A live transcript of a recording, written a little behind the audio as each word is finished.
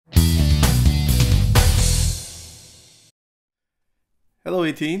Hello,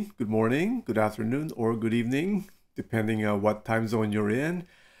 18. Good morning, good afternoon, or good evening, depending on what time zone you're in.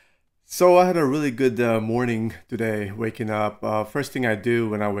 So I had a really good morning today, waking up. First thing I do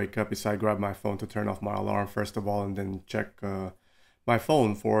when I wake up is I grab my phone to turn off my alarm first of all, and then check my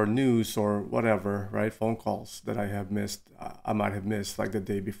phone for news or whatever, right? Phone calls that I have missed, I might have missed like the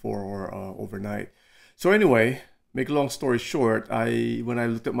day before or overnight. So anyway, make a long story short, when I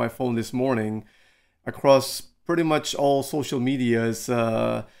looked at my phone this morning, across pretty much all social medias,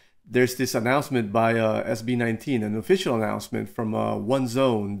 there's this announcement by SB19, an official announcement from One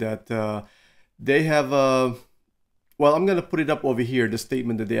Zone that they have, well, I'm going to put it up over here. The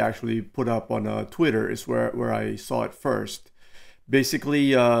statement that they actually put up on Twitter is where I saw it first. Basically,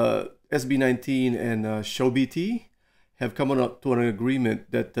 SB19 and ShowBT have come up to an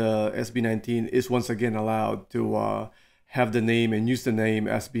agreement that SB19 is once again allowed to have the name and use the name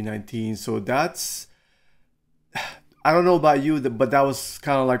SB19. So that's, I don't know about you, but that was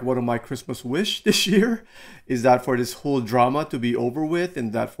kind of like one of my Christmas wish this year, is that for this whole drama to be over with,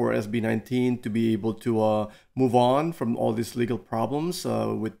 and that for SB19 to be able to move on from all these legal problems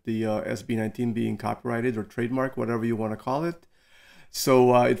with the SB19 being copyrighted or trademark, whatever you want to call it.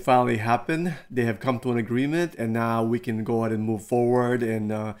 So it finally happened. They have come to an agreement, and now we can go ahead and move forward,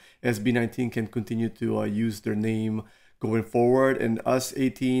 and SB19 can continue to use their name going forward, and us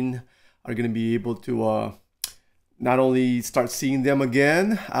 18 are going to be able to not only start seeing them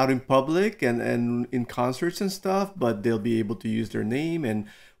again out in public and in concerts and stuff, but they'll be able to use their name, and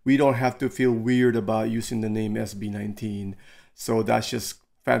we don't have to feel weird about using the name SB19. So that's just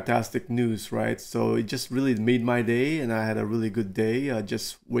fantastic news, right? So it just really made my day, and I had a really good day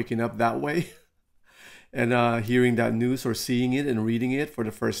just waking up that way and hearing that news or seeing it and reading it for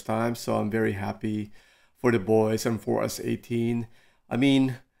the first time. So I'm very happy for the boys and for us 18. I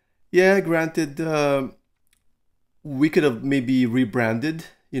mean, yeah, granted, we could have maybe rebranded,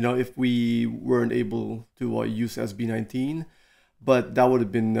 you know, if we weren't able to use SB19, but that would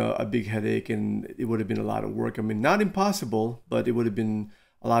have been a big headache, and it would have been a lot of work. I mean, not impossible, but it would have been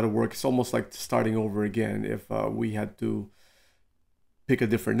a lot of work. It's almost like starting over again if we had to pick a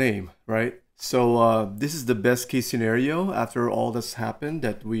different name, right? So this is the best case scenario after all that's happened,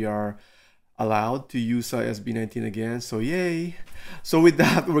 that we are allowed to use SB19 again. So yay. So with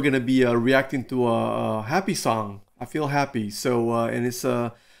that, we're gonna be reacting to a happy song. I feel happy. So and it's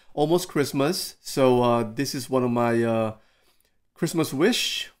almost Christmas, so this is one of my Christmas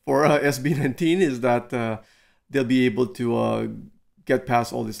wish for SB19, is that they'll be able to get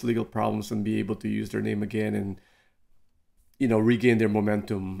past all these legal problems and be able to use their name again, and you know, regain their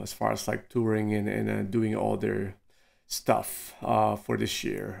momentum as far as like touring and doing all their stuff for this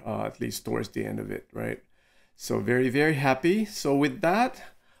year, at least towards the end of it, right? So very, very happy. So with that,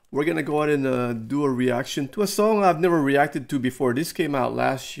 we're gonna go ahead and do a reaction to a song I've never reacted to before. This came out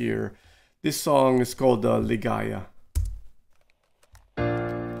last year. This song is called Ligaya.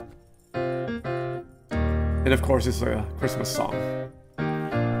 And of course, it's a Christmas song.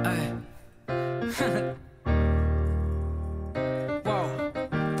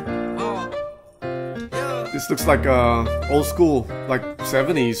 This looks like old school, like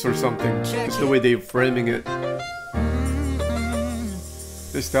 70s or something. Just the way they're framing it.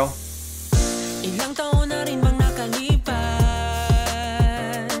 Please tell. Ilang taon na rin bang nakalipas?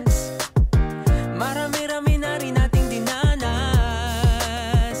 Marami-rami na rin nating dinanas.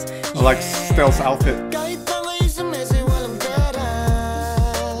 I like Stell's outfit. Kahit pa ngayon sa mesa walang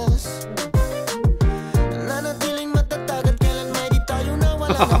garas. Nanatiling matatag at kailan may di tayo na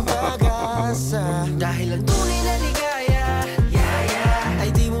walang pag-asa. Dahil ang tunay na ligaya, ay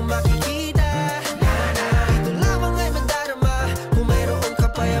di mo makikita. Ito lamang ay madarama kung mayroong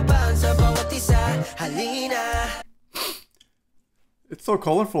kapayapaan sa bawat isa. Halina. It's so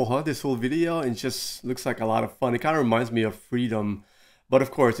colorful, huh? This whole video, it just looks like a lot of fun. It kind of reminds me of Freedom, but of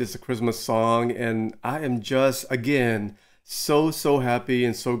course it's a Christmas song, and I am just again so happy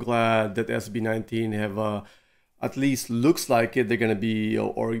and so glad that SB19 have at least looks like it, they're gonna be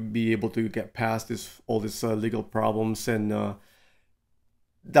or be able to get past all this legal problems, and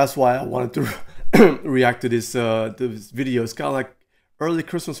that's why I wanted to react to this video. It's kind of like early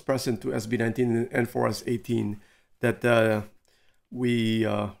Christmas present to SB19 and for us 18, that we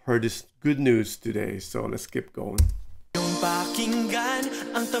heard this good news today. So let's keep going. Yung pakinggan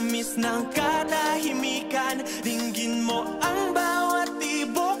ang tamis ng katahimikan, dinggin mo ang bawat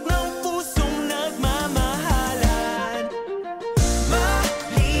tibok ng pusong nagmamahalan.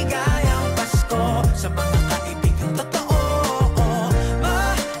 Maligayang Pasko sa mga kaibigang totoo.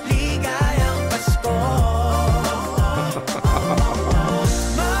 Maligayang Pasko.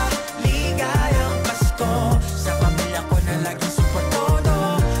 Maligayang Pasko sa pamilya ko na laging suportado.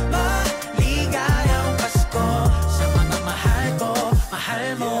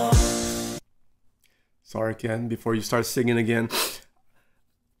 A'tin before you start singing again.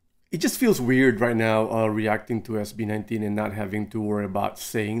 It just feels weird right now reacting to SB19 and not having to worry about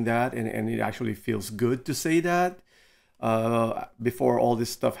saying that, and it actually feels good to say that. Before all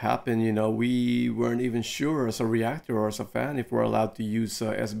this stuff happened, you know, we weren't even sure as a reactor or as a fan if we're allowed to use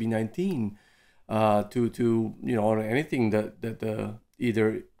SB19 to you know, on anything that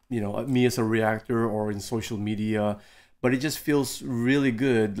either, you know, me as a reactor or in social media. But it just feels really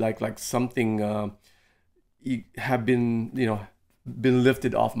good, like something have been, you know, been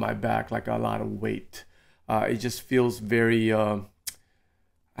lifted off my back, like a lot of weight. It just feels very I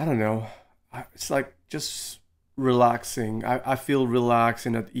don't know, it's like just relaxing. I feel relaxed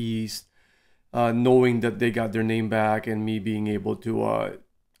and at ease, knowing that they got their name back and me being able to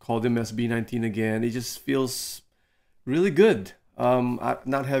call them SB19 again. It just feels really good,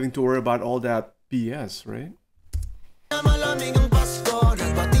 not having to worry about all that BS, right?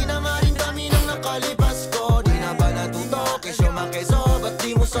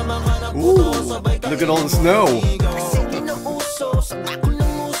 Ooh, look at all the snow.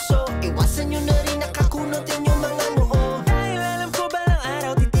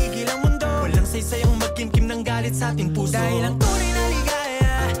 Sa ating puso dahil ang tunay na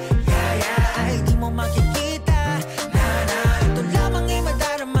ligaya, ay di mo makikita. Ito lamang ay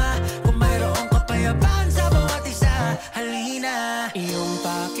madarama kung mayroong kapayapaan sa bawat isa. Halina, iyong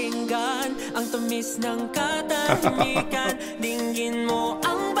pakinggan ang tamis ng katahimikan. Dinggin mo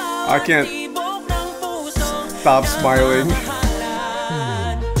ang bawat tibok ng puso. Stop smiling.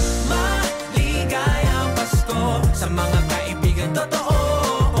 Maligayang Pasko sa mga kaibigan totoo.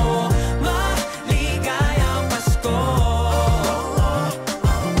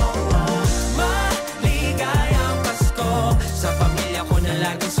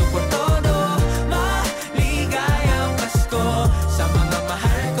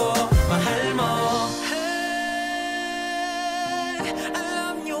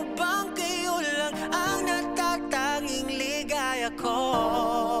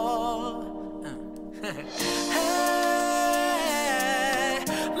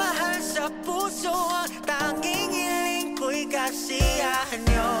 Mahal sa puso ang tanging hiling ko'y kasiyahan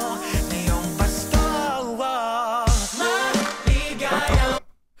nyo ngayong Pasko.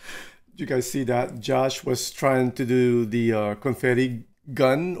 Did you guys see that? Josh was trying to do the confetti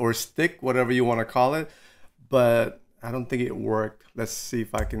gun or stick, whatever you want to call it, but I don't think it worked. Let's see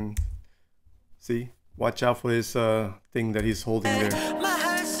if I can see. Watch out for his thing that he's holding there.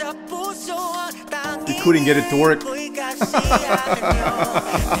 He couldn't get it to work.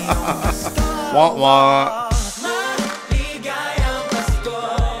 Wah wah.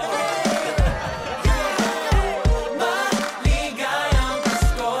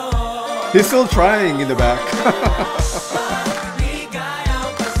 He's still trying in the back.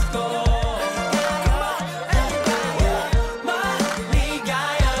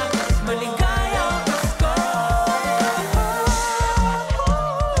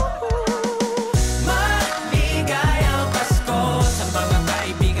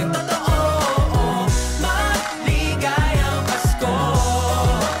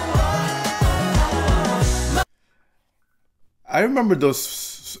 I remember those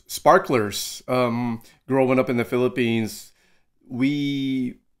sparklers growing up in the Philippines.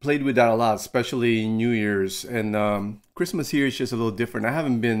 We played with that a lot, especially New Year's, and Christmas here is just a little different. I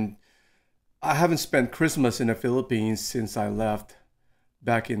haven't spent Christmas in the Philippines since I left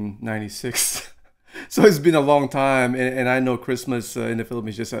back in '96. So it's been a long time, and I know Christmas in the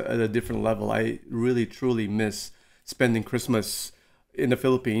Philippines is just at a different level. I really truly miss spending Christmas in the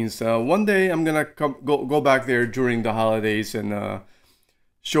Philippines. One day I'm gonna go back there during the holidays and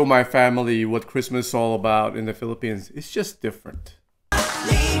show my family what Christmas is all about in the Philippines. It's just different.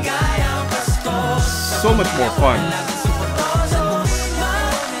 So much more fun.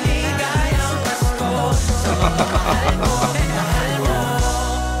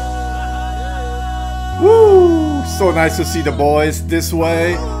 Woo! So nice to see the boys this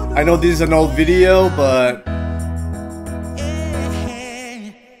way. I know this is an old video, but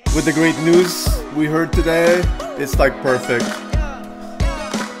with the great news we heard today, it's like perfect.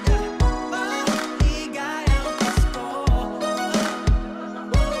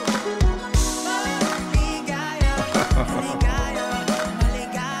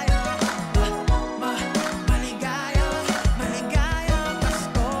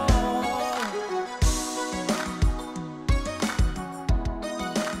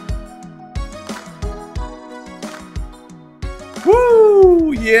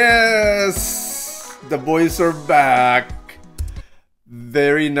 Woo! Yes! The boys are back.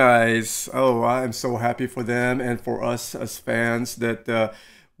 Very nice. Oh, I'm so happy for them and for us as fans that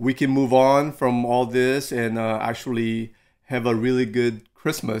we can move on from all this and actually have a really good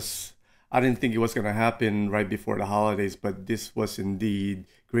Christmas. I didn't think it was going to happen right before the holidays, but this was indeed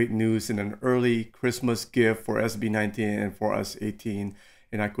great news and an early Christmas gift for SB19 and for us 18.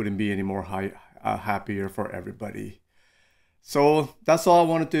 And I couldn't be any more happier for everybody. So that's all I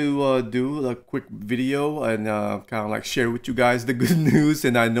wanted to do, a quick video and kind of like share with you guys the good news.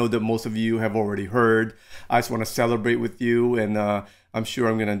 And I know that most of you have already heard. I just want to celebrate with you, and I'm sure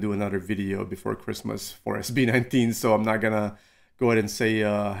I'm going to do another video before Christmas for SB19. So I'm not going to go ahead and say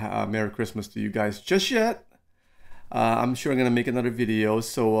Merry Christmas to you guys just yet. I'm sure I'm going to make another video.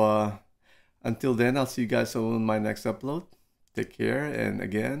 So until then, I'll see you guys on my next upload. Take care. And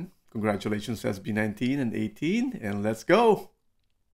again, congratulations to SB19 and 18, and let's go.